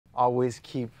always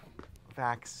keep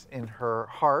facts in her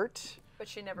heart. But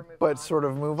she never moved on. But sort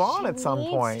of move on at some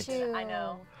point. I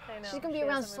know. She's gonna be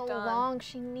around so long.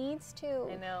 She needs to.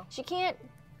 I know. She can't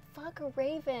fuck a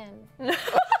raven.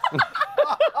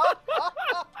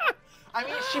 I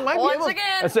mean, she might Once be able.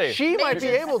 again, she might be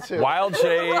able to. Wild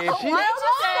shade. Wild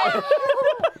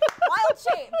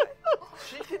shape.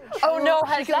 She can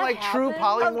has she can that like true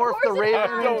polymorph the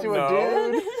raven into a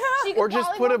dude, or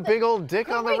just put a big old dick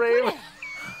on the raven.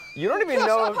 You don't even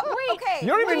know. Okay. You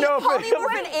don't even know if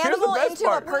polymorph an animal into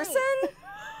a person?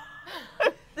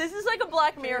 This is like a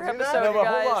Black Mirror episode, No, but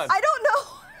guys. hold on. I don't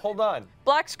know. Hold on.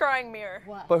 Black Scrying Mirror.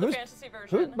 What? But The who's, fantasy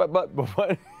version. but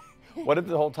what if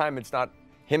the whole time it's not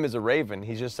him as a raven?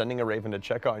 He's just sending a raven to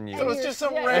check on you. So it's just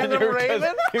some Yeah. random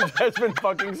raven. You've just been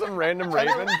fucking some random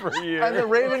raven for years. And the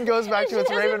raven goes back to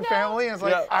its raven family and it's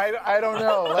like, I don't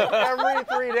know. Like every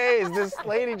 3 days, this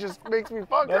lady just makes me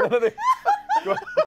fuck her.